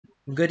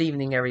Good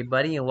evening,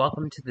 everybody, and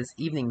welcome to this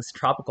evening's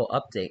tropical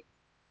update.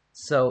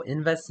 So,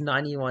 Invest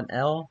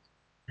 91L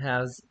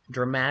has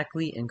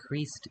dramatically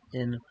increased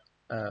in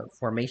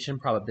formation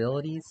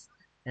probabilities,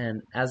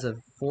 and as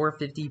of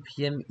 4:50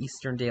 p.m.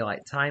 Eastern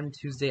Daylight Time,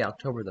 Tuesday,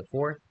 October the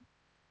 4th,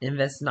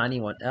 Invest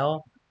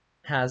 91L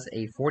has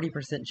a 40%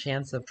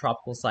 chance of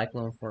tropical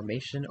cyclone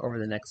formation over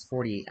the next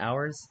 48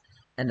 hours,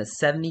 and a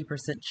 70%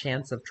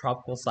 chance of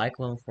tropical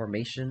cyclone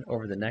formation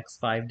over the next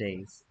 5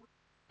 days.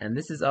 And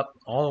this is up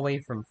all the way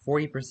from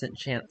 40%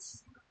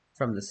 chance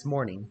from this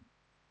morning.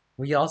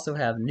 We also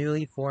have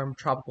newly formed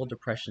Tropical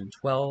Depression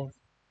 12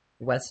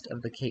 west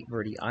of the Cape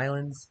Verde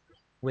Islands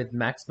with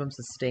maximum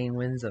sustained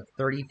winds of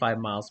 35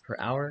 miles per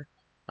hour,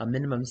 a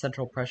minimum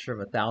central pressure of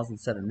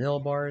 1,007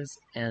 millibars,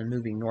 and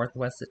moving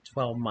northwest at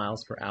 12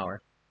 miles per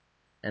hour.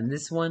 And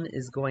this one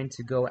is going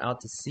to go out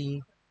to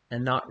sea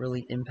and not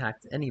really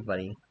impact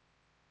anybody.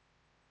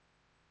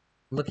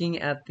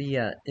 Looking at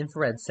the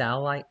infrared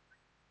satellite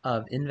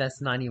of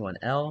Invest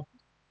 91L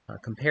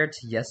compared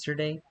to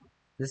yesterday,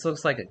 this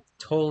looks like a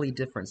totally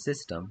different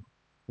system.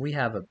 We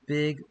have a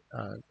big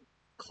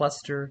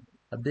cluster,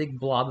 a big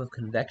blob of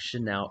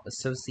convection now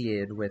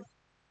associated with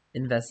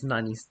Invest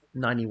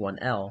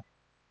 91L,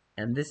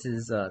 and this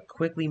is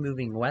quickly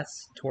moving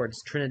west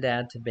towards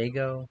Trinidad,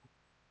 Tobago,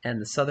 and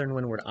the southern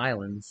Windward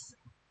Islands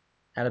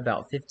at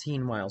about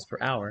 15 miles per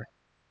hour.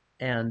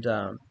 And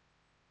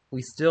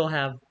we still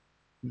have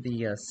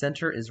the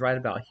center is right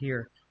about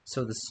here,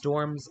 so the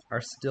storms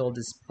are still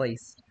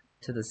displaced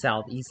to the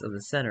southeast of the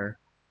center,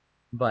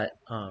 but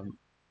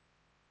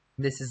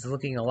this is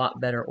looking a lot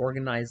better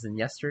organized than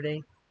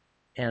yesterday,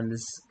 and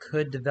this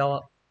could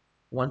develop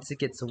once it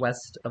gets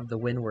west of the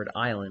Windward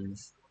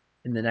Islands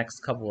in the next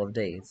couple of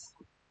days.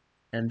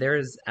 And there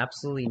is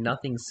absolutely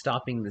nothing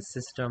stopping the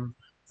system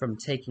from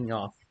taking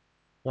off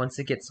once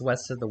it gets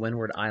west of the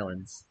Windward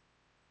Islands.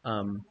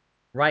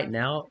 Right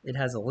now, it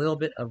has a little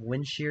bit of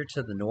wind shear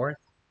to the north,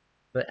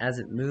 but as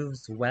it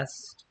moves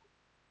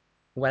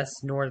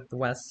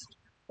west-northwest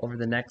over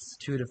the next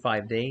 2 to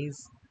 5 days,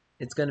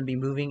 it's going to be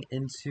moving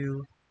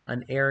into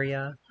an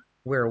area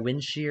where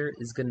wind shear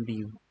is going to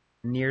be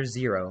near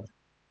zero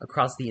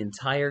across the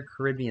entire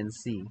Caribbean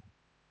Sea.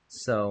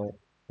 So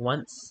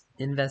once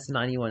Invest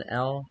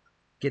 91L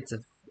gets a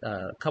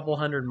couple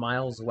hundred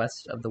miles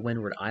west of the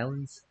Windward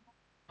Islands,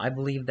 I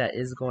believe that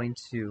is going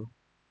to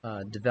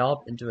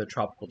develop into a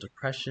tropical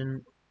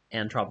depression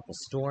and tropical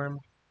storm,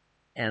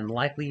 and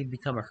likely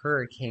become a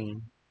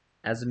hurricane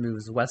as it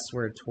moves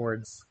westward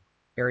towards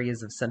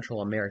areas of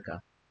Central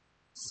America.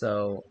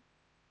 So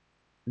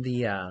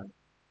the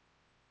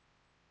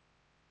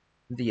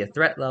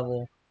threat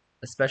level,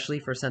 especially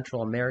for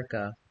Central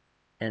America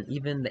and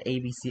even the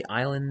ABC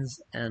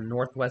Islands and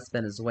northwest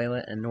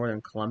Venezuela and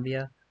northern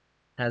Colombia,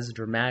 has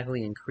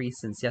dramatically increased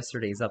since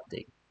yesterday's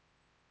update.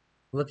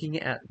 Looking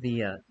at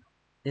the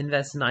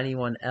Invest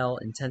 91L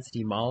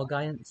intensity model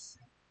guidance,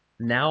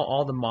 now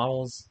all the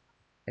models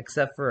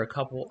except for a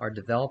couple are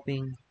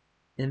developing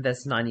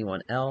Invest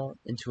 91L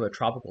into a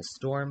tropical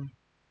storm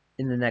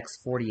in the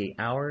next 48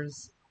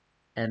 hours,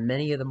 and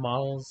many of the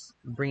models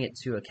bring it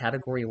to a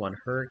Category 1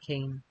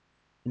 hurricane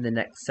in the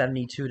next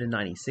 72 to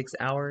 96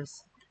 hours,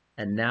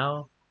 and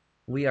now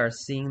we are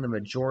seeing the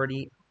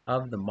majority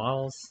of the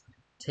models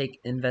take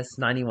Invest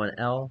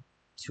 91L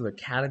to a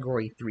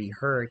Category 3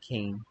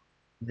 hurricane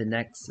the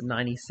next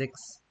 96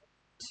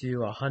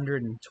 to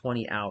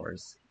 120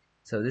 hours.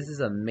 So this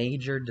is a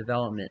major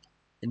development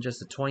in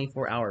just a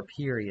 24-hour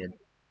period.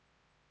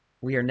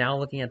 We are now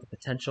looking at the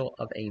potential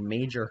of a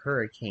major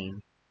hurricane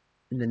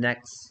in the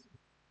next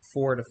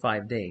 4 to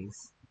 5 days,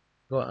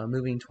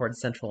 moving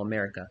towards Central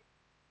America.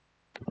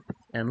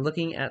 And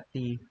looking at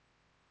the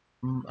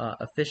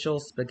official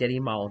spaghetti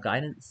model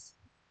guidance,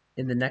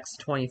 in the next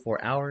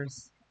 24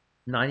 hours,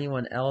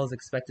 91L is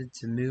expected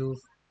to move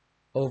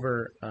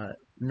over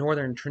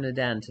northern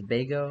Trinidad and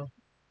Tobago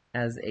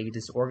as a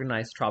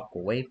disorganized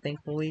tropical wave,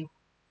 thankfully,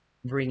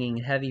 bringing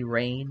heavy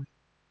rain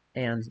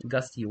and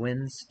gusty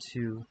winds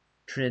to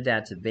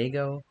Trinidad,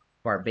 Tobago,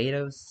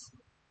 Barbados,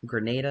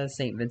 Grenada,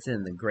 St. Vincent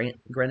and the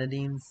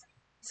Grenadines,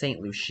 St.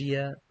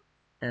 Lucia,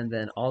 and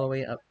then all the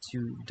way up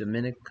to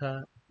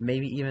Dominica,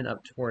 maybe even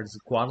up towards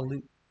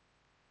Guadeloupe.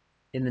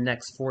 In the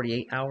next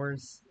 48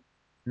 hours,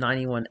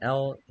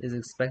 91L is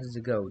expected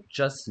to go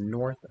just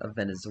north of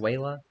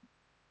Venezuela,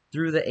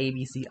 through the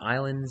ABC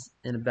Islands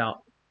in about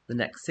the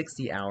next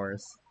 60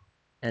 hours,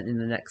 and in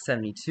the next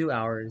 72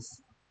 hours,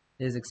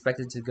 it is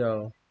expected to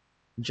go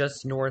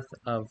just north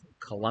of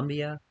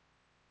Colombia.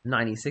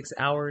 96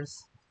 hours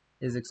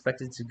is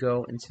expected to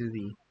go into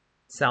the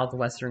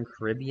southwestern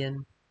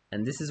Caribbean,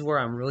 and this is where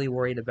I'm really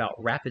worried about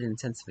rapid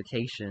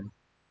intensification,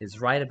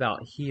 is right about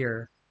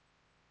here,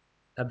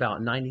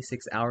 about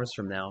 96 hours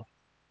from now.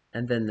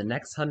 And then the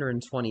next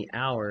 120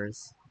 hours,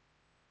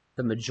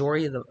 the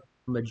majority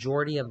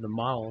of the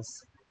models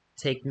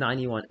take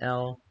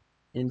 91L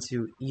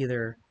into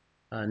either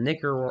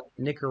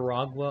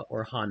Nicaragua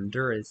or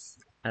Honduras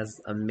as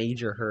a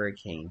major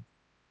hurricane.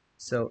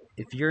 So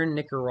if you're in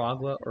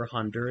Nicaragua or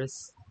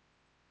Honduras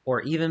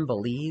or even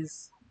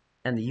Belize,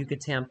 and the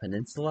Yucatan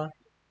Peninsula,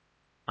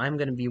 I'm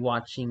going to be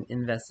watching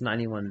Invest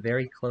 91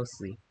 very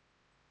closely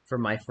for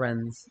my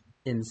friends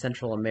in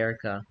Central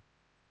America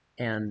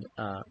and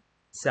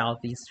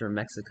southeastern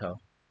Mexico,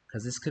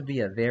 because this could be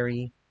a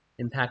very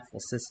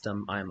impactful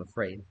system, I'm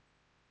afraid.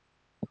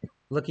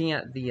 Looking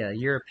at the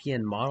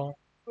European model,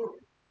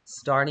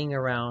 starting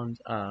around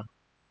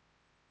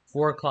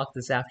 4 o'clock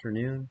this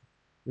afternoon,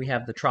 we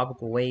have the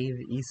tropical wave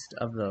east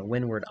of the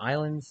Windward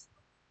Islands,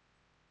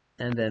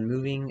 and then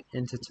moving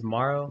into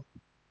tomorrow,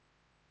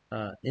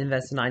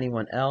 Invest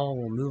 91L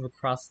will move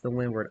across the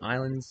Windward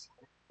Islands,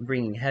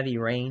 bringing heavy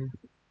rain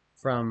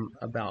from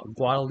about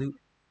Guadeloupe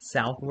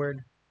southward,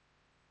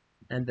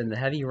 and then the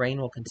heavy rain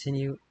will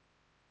continue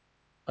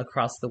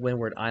across the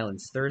Windward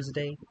Islands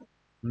Thursday,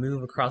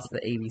 move across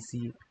the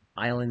ABC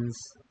Islands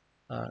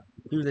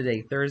through the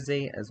day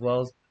Thursday, as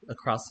well as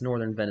across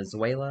northern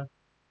Venezuela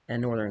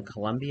and northern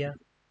Colombia.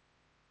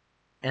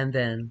 And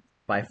then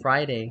by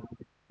Friday,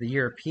 the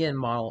European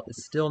model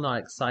is still not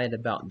excited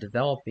about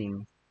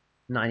developing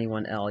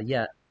 91L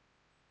yet,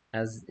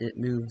 as it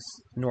moves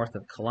north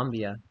of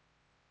Colombia.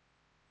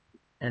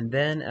 And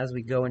then as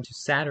we go into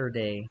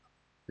Saturday,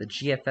 the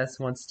GFS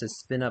wants to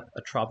spin up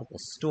a tropical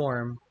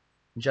storm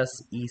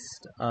just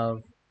east of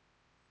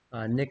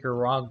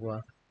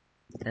Nicaragua,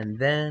 and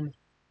then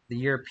the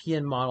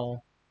European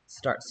model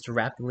starts to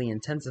rapidly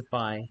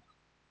intensify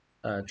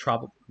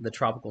the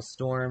tropical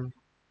storm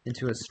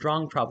into a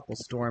strong tropical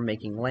storm,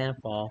 making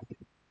landfall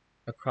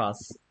across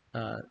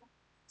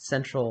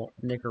central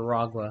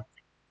Nicaragua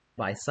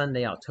by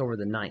Sunday, October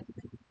the 9th.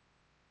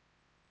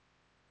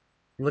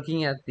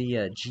 Looking at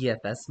the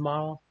GFS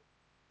model,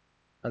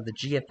 the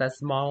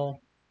GFS model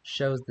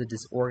shows the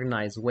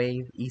disorganized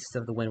wave east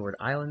of the Windward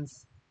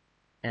Islands,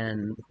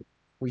 and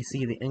we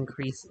see the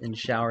increase in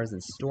showers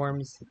and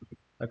storms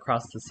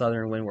across the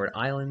southern Windward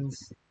Islands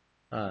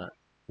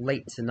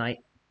late tonight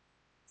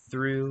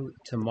through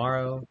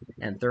tomorrow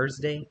and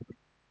Thursday,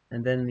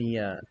 and then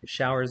the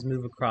showers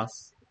move across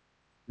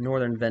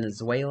northern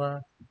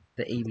Venezuela,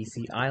 the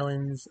ABC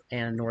Islands,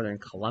 and northern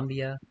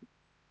Colombia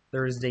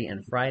Thursday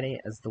and Friday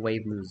as the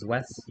wave moves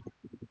west.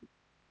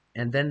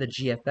 And then the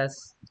GFS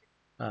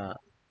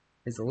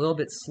is a little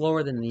bit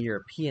slower than the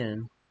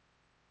European,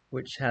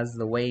 which has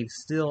the wave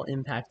still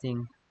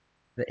impacting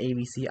the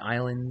ABC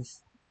Islands,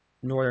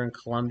 northern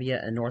Colombia,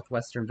 and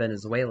northwestern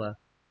Venezuela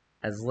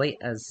as late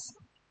as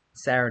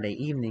Saturday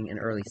evening and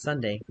early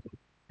Sunday.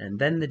 And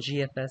then the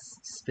GFS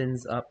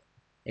spins up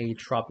a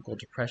tropical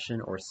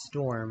depression or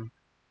storm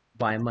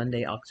by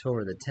Monday,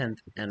 October the 10th,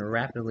 and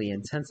rapidly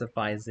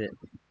intensifies it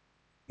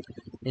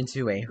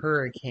into a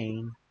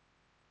hurricane,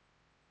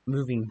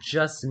 moving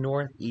just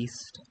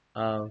northeast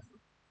of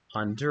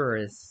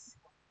Honduras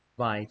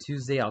by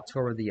Tuesday,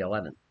 October the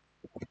 11th.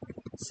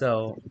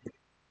 So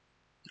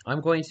I'm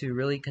going to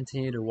really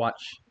continue to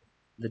watch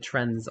the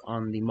trends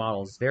on the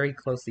models very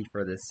closely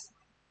for this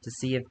to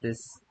see if this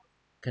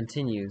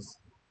continues,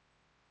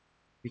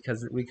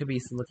 because we could be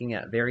looking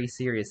at very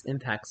serious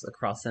impacts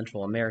across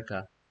Central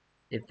America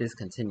if this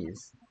continues.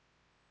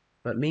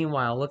 But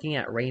meanwhile, looking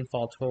at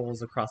rainfall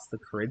totals across the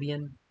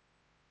Caribbean,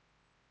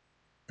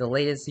 the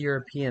latest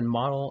European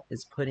model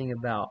is putting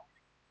about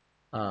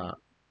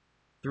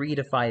 3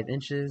 to 5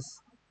 inches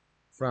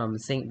from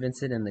St.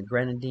 Vincent and the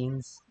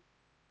Grenadines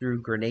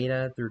through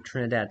Grenada through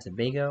Trinidad and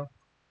Tobago,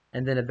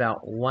 and then about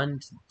 1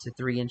 to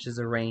 3 inches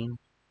of rain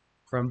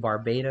from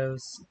Barbados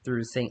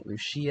through St.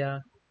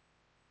 Lucia,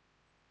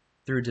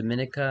 through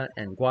Dominica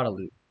and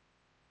Guadeloupe.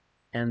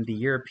 And the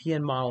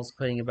European model is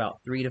putting about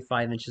 3 to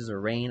 5 inches of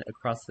rain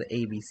across the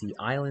ABC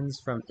Islands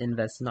from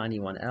Invest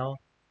 91L,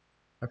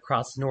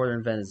 across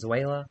northern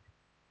Venezuela,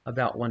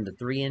 about 1 to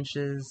 3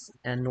 inches,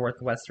 and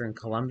northwestern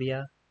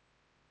Colombia,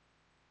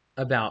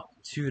 about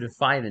 2 to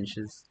 5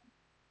 inches.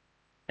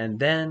 And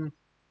then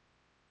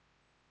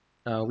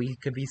we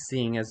could be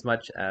seeing as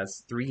much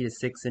as 3 to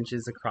 6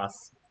 inches across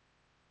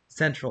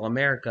Central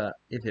America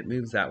if it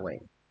moves that way.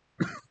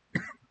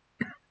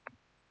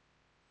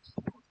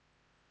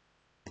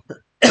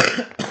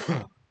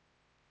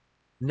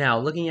 Now,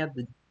 looking at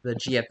the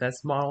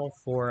GFS model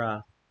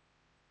for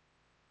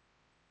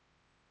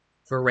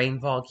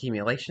rainfall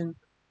accumulation,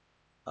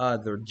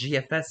 the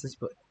GFS is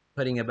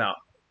putting about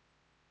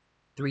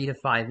 3 to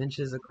 5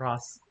 inches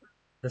across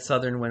the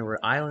southern Windward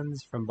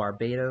Islands from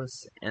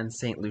Barbados and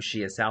St.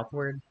 Lucia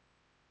southward,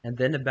 and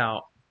then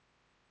about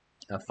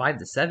 5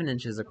 to 7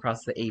 inches across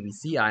the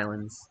ABC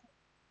Islands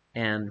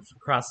and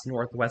across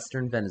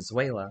northwestern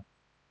Venezuela,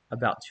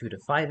 about 2 to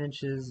 5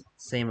 inches,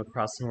 same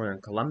across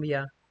northern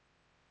Colombia.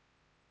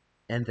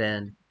 And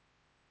then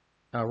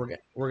we're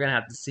going to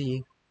have to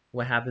see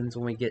what happens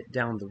when we get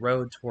down the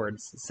road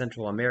towards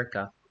Central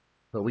America,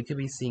 but we could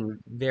be seeing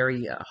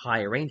very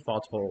high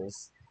rainfall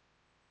totals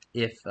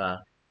if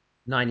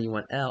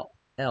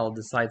 91L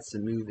decides to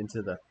move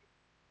into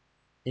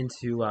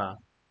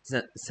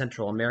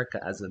Central America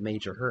as a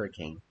major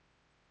hurricane.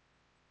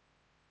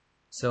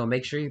 So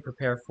make sure you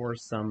prepare for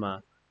some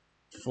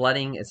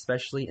flooding,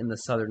 especially in the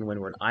southern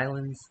Windward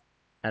Islands,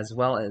 as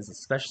well as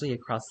especially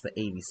across the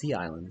ABC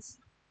Islands.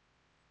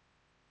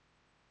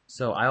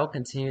 So I'll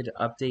continue to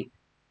update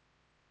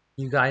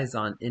you guys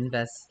on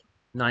Invest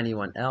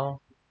 91L,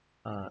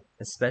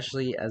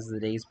 especially as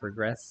the days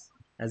progress,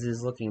 as it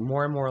is looking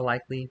more and more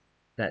likely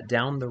that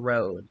down the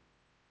road,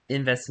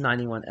 Invest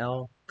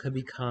 91L could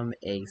become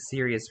a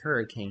serious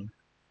hurricane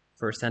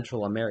for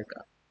Central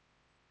America.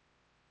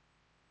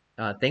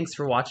 Thanks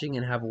for watching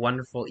and have a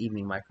wonderful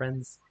evening, my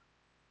friends.